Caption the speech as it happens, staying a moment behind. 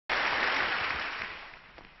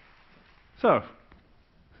So,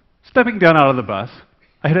 stepping down out of the bus,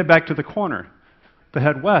 I headed back to the corner to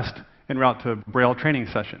head west en route to a Braille training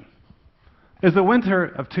session. It was the winter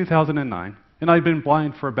of 2009, and I'd been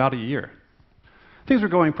blind for about a year. Things were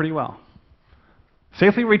going pretty well.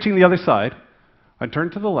 Safely reaching the other side, I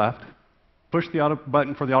turned to the left, pushed the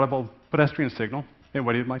button for the audible pedestrian signal, and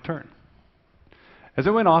waited my turn. As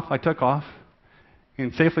it went off, I took off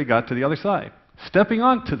and safely got to the other side. Stepping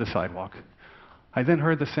onto the sidewalk, I then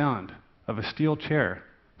heard the sound of a steel chair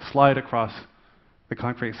slide across the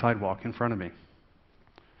concrete sidewalk in front of me.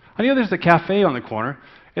 I knew there's a cafe on the corner,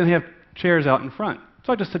 and they have chairs out in front,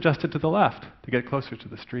 so I just adjusted to the left to get closer to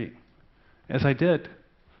the street. As I did,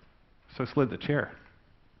 so slid the chair.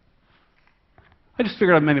 I just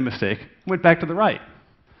figured I'd made a mistake, went back to the right,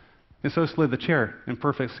 and so slid the chair in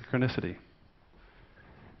perfect synchronicity.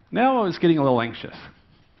 Now I was getting a little anxious.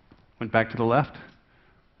 Went back to the left,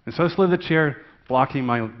 and so slid the chair, blocking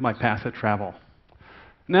my path of travel.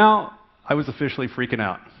 Now I was officially freaking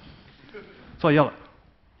out. So I yelled,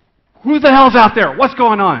 "Who the hell's out there? What's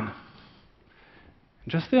going on?"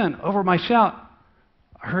 And just then, over my shout,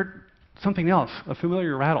 I heard something else, a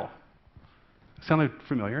familiar rattle. It sounded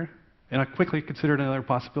familiar, and I quickly considered another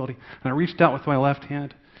possibility. And I reached out with my left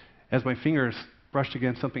hand as my fingers brushed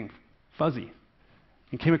against something fuzzy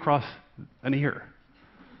and came across an ear.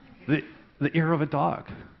 The ear of a dog,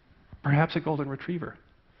 perhaps a golden retriever.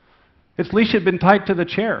 Its leash had been tied to the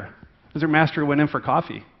chair as her master went in for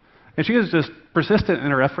coffee. And she was just persistent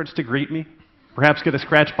in her efforts to greet me, perhaps get a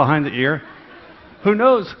scratch behind the ear. Who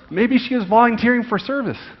knows, maybe she was volunteering for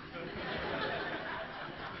service.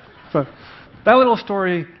 So that little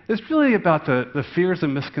story is really about the fears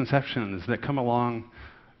and misconceptions that come along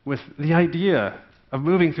with the idea of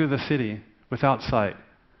moving through the city without sight,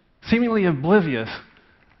 seemingly oblivious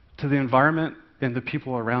to the environment and the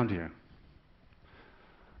people around you.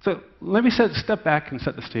 So let me step back and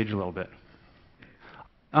set the stage a little bit.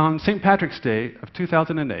 On St. Patrick's Day of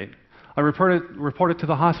 2008, I reported to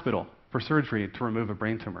the hospital for surgery to remove a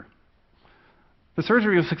brain tumor. The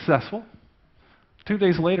surgery was successful. 2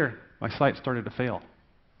 days later, my sight started to fail.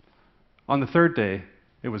 On the third day,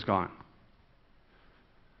 it was gone.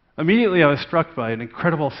 Immediately, I was struck by an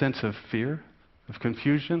incredible sense of fear, of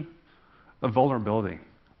confusion, of vulnerability,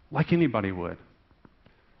 like anybody would.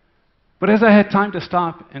 But as I had time to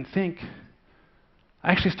stop and think,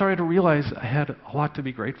 I actually started to realize I had a lot to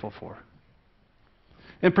be grateful for.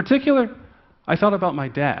 In particular, I thought about my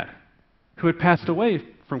dad, who had passed away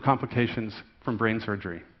from complications from brain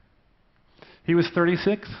surgery. He was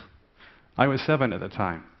 36, I was 7 at the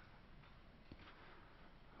time.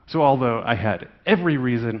 So although I had every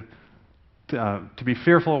reason to be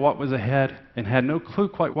fearful of what was ahead and had no clue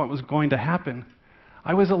quite what was going to happen,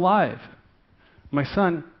 I was alive. My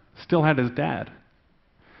son still had his dad.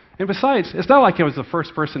 And besides, it's not like I was the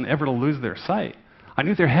first person ever to lose their sight. I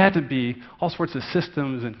knew there had to be all sorts of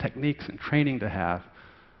systems and techniques and training to have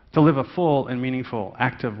to live a full and meaningful,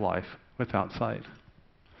 active life without sight.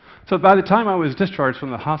 So by the time I was discharged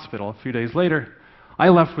from the hospital a few days later, I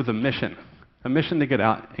left with a mission to get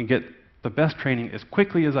out and get the best training as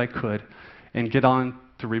quickly as I could and get on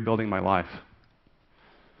to rebuilding my life.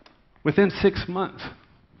 Within 6 months,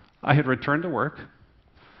 I had returned to work.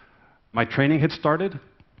 My training had started.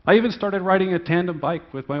 I even started riding a tandem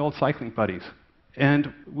bike with my old cycling buddies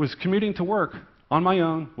and was commuting to work on my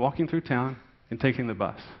own, walking through town and taking the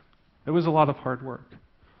bus. It was a lot of hard work.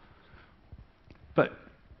 But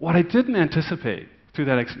what I didn't anticipate through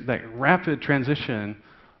that rapid transition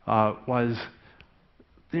was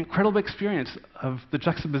the incredible experience of the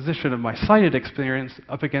juxtaposition of my sighted experience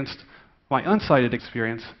up against my unsighted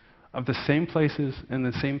experience of the same places and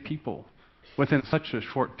the same people within such a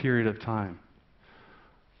short period of time.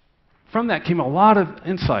 From that came a lot of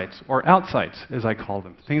insights, or outsights, as I call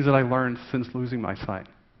them, things that I learned since losing my sight.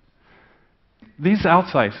 These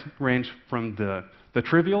outsights range from the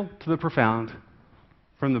trivial to the profound,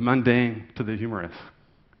 from the mundane to the humorous.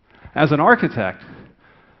 As an architect,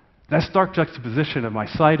 that stark juxtaposition of my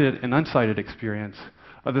sighted and unsighted experience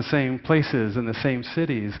of the same places and the same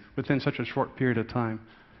cities within such a short period of time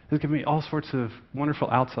has given me all sorts of wonderful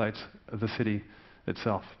outsights of the city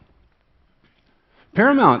itself.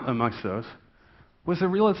 Paramount amongst those was the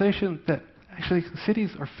realization that actually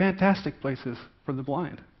cities are fantastic places for the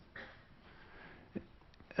blind.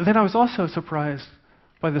 And then I was also surprised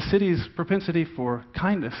by the city's propensity for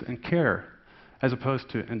kindness and care as opposed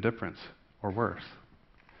to indifference or worse.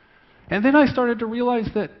 And then I started to realize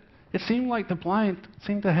that it seemed like the blind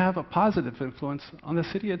seemed to have a positive influence on the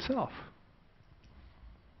city itself.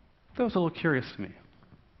 That was a little curious to me.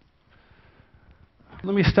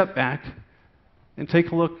 Let me step back and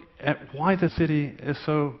take a look at why the city is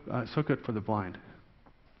so good for the blind.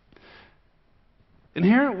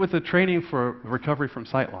 Inherent with the training for recovery from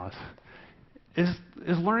sight loss is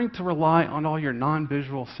learning to rely on all your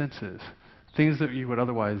non-visual senses, things that you would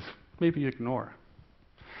otherwise maybe ignore.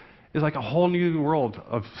 It's like a whole new world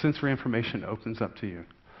of sensory information opens up to you.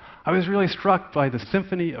 I was really struck by the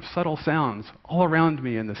symphony of subtle sounds all around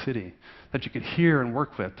me in the city that you could hear and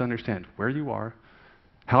work with to understand where you are,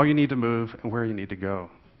 how you need to move, and where you need to go.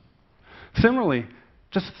 Similarly,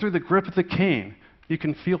 just through the grip of the cane, you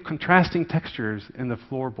can feel contrasting textures in the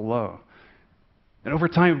floor below. And over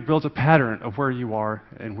time, it builds a pattern of where you are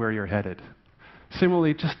and where you're headed.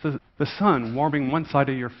 Similarly, just the sun warming one side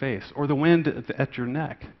of your face or the wind at your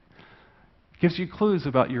neck gives you clues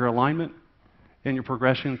about your alignment and your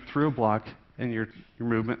progression through a block and your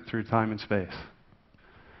movement through time and space.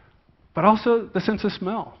 But also the sense of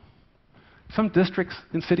smell. Some districts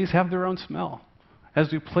and cities have their own smell, as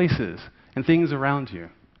do places and things around you.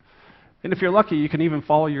 And if you're lucky, you can even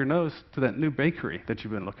follow your nose to that new bakery that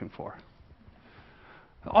you've been looking for.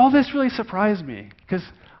 All this really surprised me, because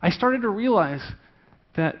I started to realize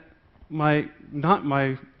that my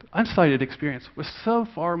unsighted experience was so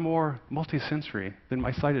far more multisensory than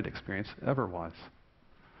my sighted experience ever was.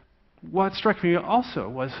 What struck me also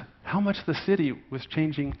was how much the city was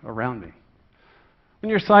changing around me. When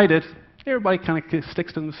you're sighted, everybody kind of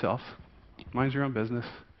sticks to themselves, minds your own business.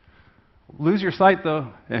 Lose your sight,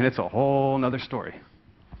 though, and it's a whole other story.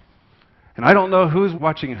 And I don't know who's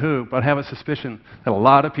watching who, but I have a suspicion that a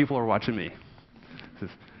lot of people are watching me.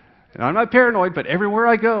 And I'm not paranoid, but everywhere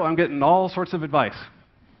I go, I'm getting all sorts of advice.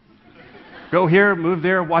 Go here, move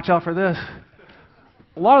there, watch out for this.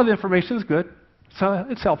 A lot of the information is good, so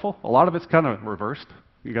it's helpful. A lot of it's kind of reversed.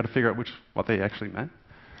 You got to figure out what they actually meant.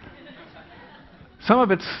 Some of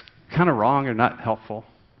it's kind of wrong or not helpful.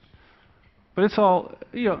 But it's all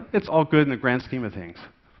good in the grand scheme of things.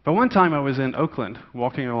 But one time I was in Oakland,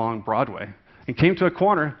 walking along Broadway, and came to a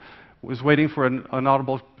corner, was waiting for an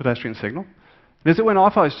audible pedestrian signal. And as it went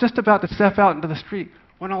off, I was just about to step out into the street,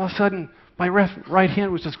 when all of a sudden, my right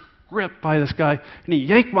hand was just gripped by this guy, and he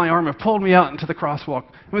yanked my arm and pulled me out into the crosswalk,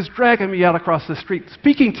 and was dragging me out across the street,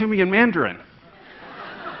 speaking to me in Mandarin.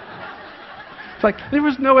 It's like, there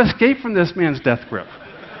was no escape from this man's death grip.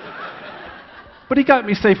 But he got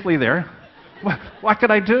me safely there. What could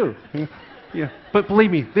I do? Yeah. But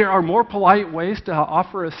believe me, there are more polite ways to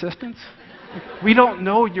offer assistance. We don't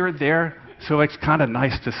know you're there, so it's kind of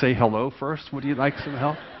nice to say hello first. Would you like some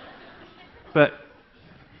help? But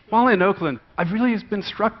while in Oakland, I've really been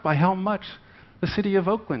struck by how much the city of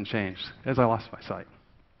Oakland changed as I lost my sight.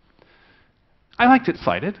 I liked it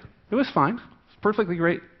sighted. It was fine. It's a perfectly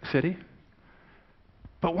great city.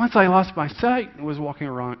 But once I lost my sight and was walking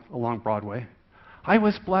along Broadway, I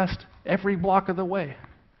was blessed every block of the way.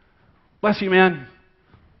 Bless you, man.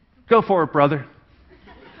 Go for it, brother.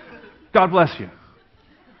 God bless you.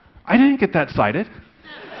 I didn't get that sighted.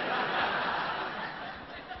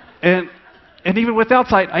 And even without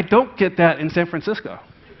sight, I don't get that in San Francisco.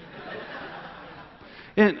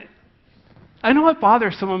 And I know it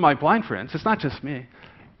bothers some of my blind friends. It's not just me.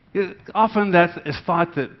 Often that is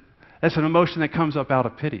thought that that's an emotion that comes up out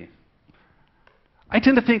of pity. I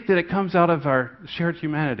tend to think that it comes out of our shared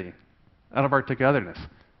humanity, out of our togetherness.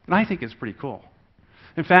 And I think it's pretty cool.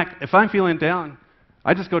 In fact, if I'm feeling down,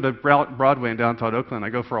 I just go to Broadway in downtown Oakland. I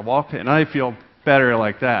go for a walk, and I feel better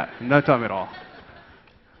like that. No time at all.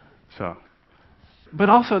 But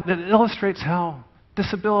also that it illustrates how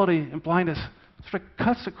disability and blindness sort of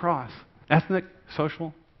cuts across ethnic,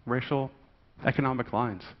 social, racial, economic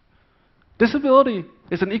lines. Disability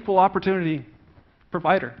is an equal opportunity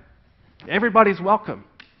provider. Everybody's welcome.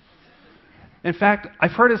 In fact,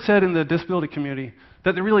 I've heard it said in the disability community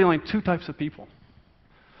that there are really only two types of people.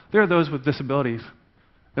 There are those with disabilities,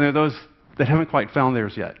 and there are those that haven't quite found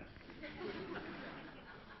theirs yet.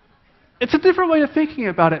 It's a different way of thinking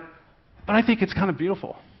about it, but I think it's kind of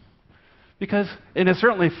beautiful. Because it is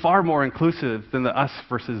certainly far more inclusive than the us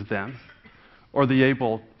versus them, or the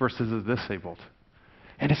able versus the disabled.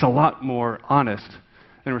 And it's a lot more honest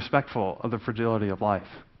and respectful of the fragility of life.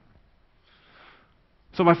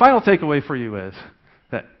 So my final takeaway for you is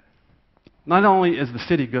that not only is the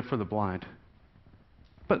city good for the blind,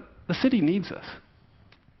 but the city needs us.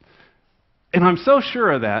 And I'm so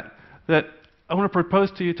sure of that I want to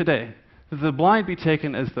propose to you today that the blind be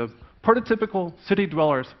taken as the prototypical city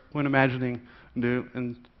dwellers when imagining new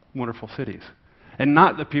and wonderful cities, and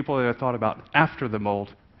not the people that are thought about after the mold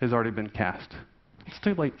has already been cast. It's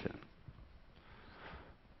too late then.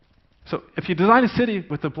 So if you design a city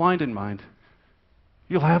with the blind in mind,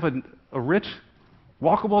 you'll have a rich,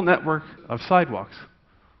 walkable network of sidewalks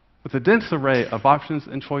with a dense array of options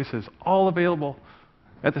and choices, all available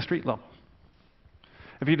at the street level.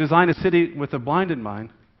 If you design a city with the blind in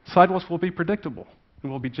mind, sidewalks will be predictable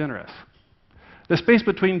and will be generous. The space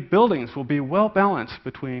between buildings will be well balanced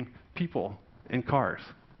between people and cars.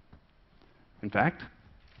 In fact,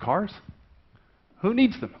 cars? Who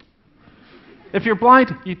needs them? If you're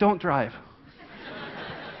blind, you don't drive.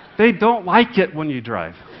 They don't like it when you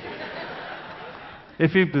drive.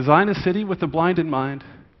 If you design a city with the blind in mind,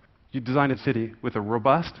 you design a city with a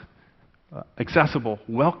robust, accessible,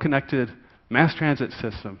 well-connected mass transit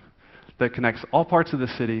system that connects all parts of the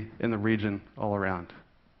city and the region all around.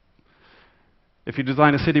 If you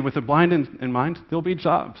design a city with the blind in mind, there'll be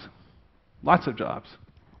jobs, lots of jobs.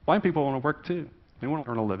 Blind people want to work too. They want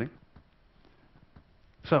to earn a living.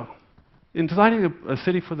 So, in designing a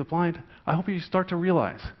city for the blind, I hope you start to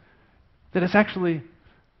realize that it's actually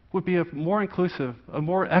would be a more inclusive, a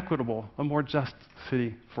more equitable, a more just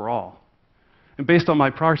city for all. And based on my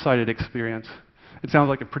prior-sighted experience, it sounds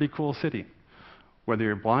like a pretty cool city, whether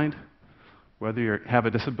you're blind, whether you have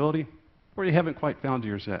a disability, or you haven't quite found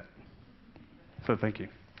yours yet. So thank you.